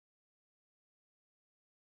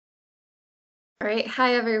All right.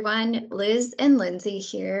 Hi, everyone. Liz and Lindsay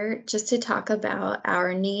here just to talk about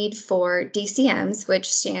our need for DCMs,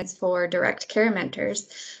 which stands for Direct Care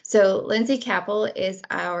Mentors. So Lindsay Capel is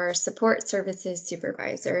our support services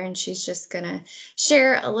supervisor, and she's just going to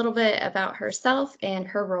share a little bit about herself and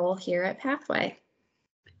her role here at Pathway.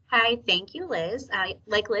 Hi, thank you, Liz.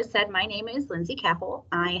 Like Liz said, my name is Lindsay Capel.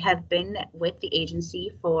 I have been with the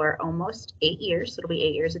agency for almost 8 years. It'll be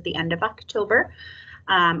 8 years at the end of October.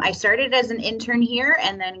 I started as an intern here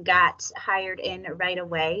and then got hired in right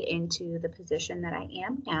away into the position that I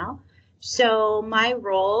am now. So my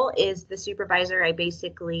role is the supervisor. I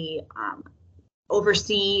basically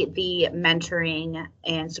oversee the mentoring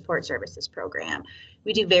and support services program.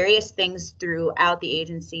 We do various things throughout the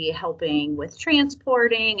agency, helping with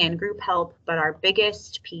transporting and group help, but our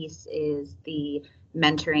biggest piece is the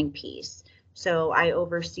mentoring piece. So I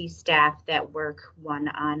oversee staff that work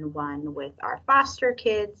one-on-one with our foster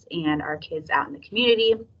kids and our kids out in the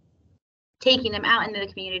community, taking them out into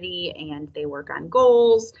the community, and they work on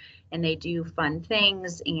goals and they do fun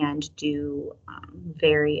things and do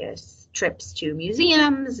various trips to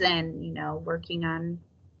museums and, working on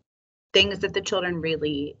things that the children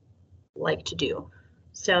really like to do.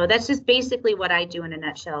 So that's just basically what I do in a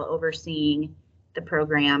nutshell, overseeing the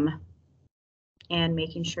program and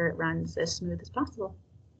making sure it runs as smooth as possible.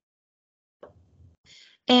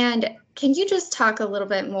 And can you just talk a little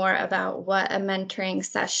bit more about what a mentoring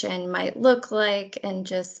session might look like and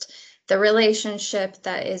just the relationship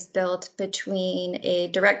that is built between a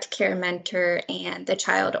direct care mentor and the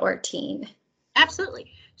child or teen?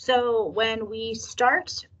 Absolutely. So when we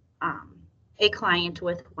start a client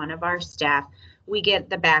with one of our staff, we get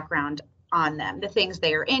the background on them, the things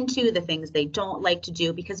they are into, the things they don't like to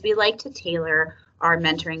do, because we like to tailor our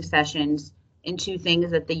mentoring sessions into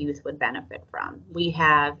things that the youth would benefit from. We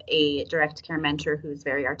have a direct care mentor who's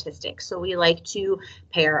very artistic, so we like to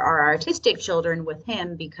pair our artistic children with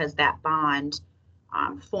him because that bond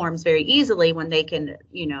forms very easily when they can,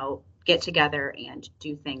 get together and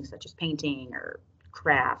do things such as painting or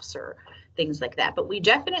crafts or things like that. But we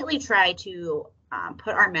definitely try to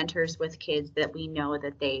put our mentors with kids that we know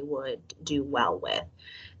that they would do well with.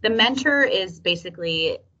 The mentor is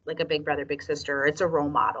basically like a big brother, big sister. It's a role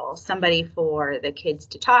model, somebody for the kids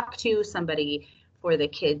to talk to, somebody for the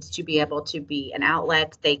kids to be able to be an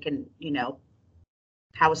outlet. They can,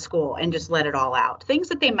 have a school and just let it all out. Things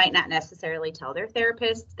that they might not necessarily tell their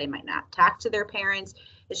therapists, they might not talk to their parents.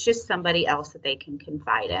 It's just somebody else that they can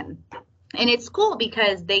confide in. And it's cool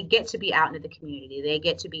because they get to be out into the community. They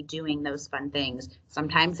get to be doing those fun things.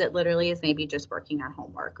 Sometimes it literally is maybe just working on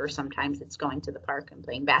homework, or sometimes it's going to the park and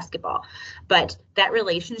playing basketball. But that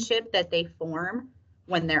relationship that they form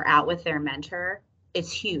when they're out with their mentor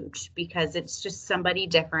is huge, because it's just somebody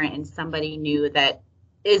different and somebody new that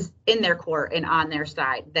is in their court and on their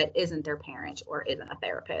side that isn't their parent or isn't a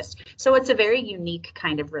therapist. So it's a very unique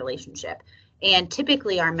kind of relationship. And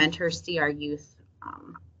typically our mentors see our youth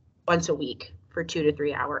once a week for 2 to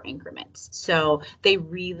 3 hour increments. So they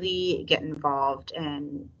really get involved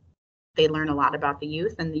and they learn a lot about the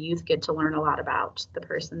youth, and the youth get to learn a lot about the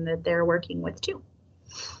person that they're working with too.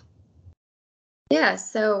 Yeah,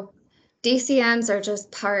 so DCMs are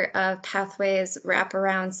just part of Pathway's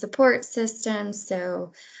wraparound support system.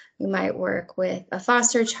 So you might work with a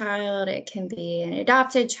foster child, it can be an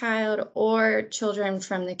adopted child, or children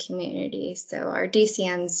from the community. So our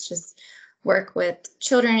DCMs just work with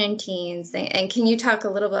children and teens. And can you talk a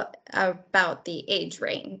little bit about the age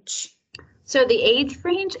range? So the age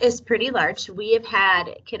range is pretty large. We have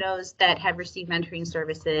had kiddos that have received mentoring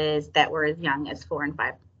services that were as young as 4 and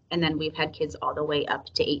 5. And then we've had kids all the way up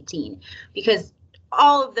to 18, because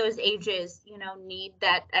all of those ages, need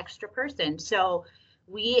that extra person. So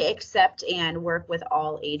we accept and work with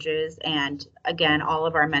all ages. And again, all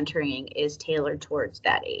of our mentoring is tailored towards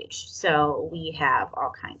that age. So we have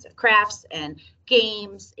all kinds of crafts and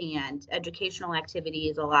games and educational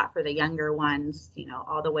activities, a lot for the younger ones,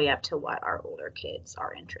 all the way up to what our older kids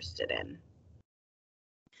are interested in.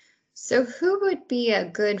 So who would be a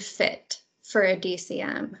good fit for a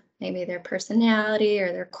DCM? Maybe their personality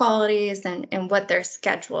or their qualities and what their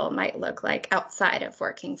schedule might look like outside of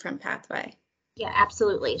working from Pathway. Yeah,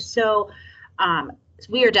 absolutely. So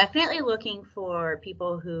we are definitely looking for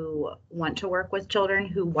people who want to work with children,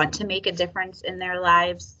 who want to make a difference in their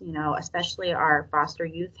lives. Especially our foster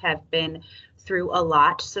youth have been through a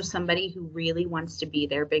lot. So somebody who really wants to be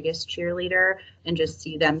their biggest cheerleader and just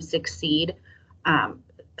see them succeed.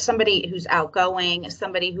 Somebody who's outgoing,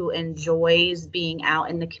 somebody who enjoys being out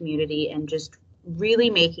in the community and just really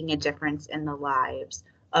making a difference in the lives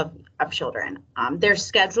of children. Their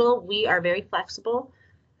schedule, we are very flexible.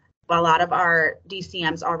 a lot of our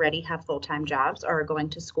DCMs already have full-time jobs or are going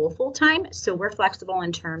to school full-time. So we're flexible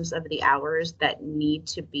in terms of the hours that need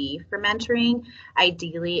to be for mentoring.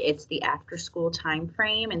 Ideally, it's the after-school time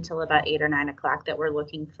frame until about 8 or 9 o'clock that we're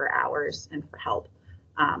looking for hours and for help.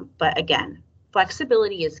 But again,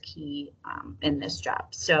 flexibility is key in this job.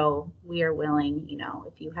 So we are willing, you know,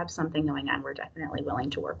 if you have something going on, we're definitely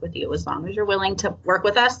willing to work with you as long as you're willing to work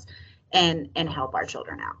with us and help our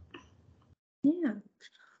children out. Yeah.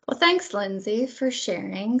 Well, thanks, Lindsay, for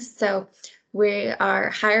sharing. So we are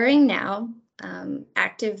hiring now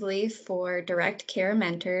actively for direct care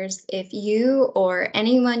mentors. If you or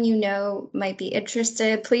anyone you know might be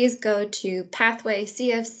interested, please go to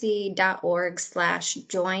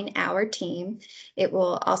pathwaycfc.org/join our team. It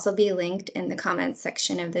will also be linked in the comments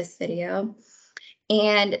section of this video.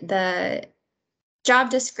 And the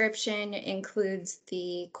job description includes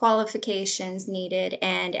the qualifications needed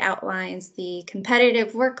and outlines the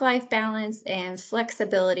competitive work-life balance and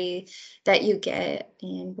flexibility that you get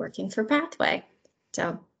in working for Pathway.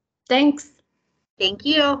 So, thanks. Thank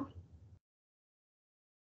you.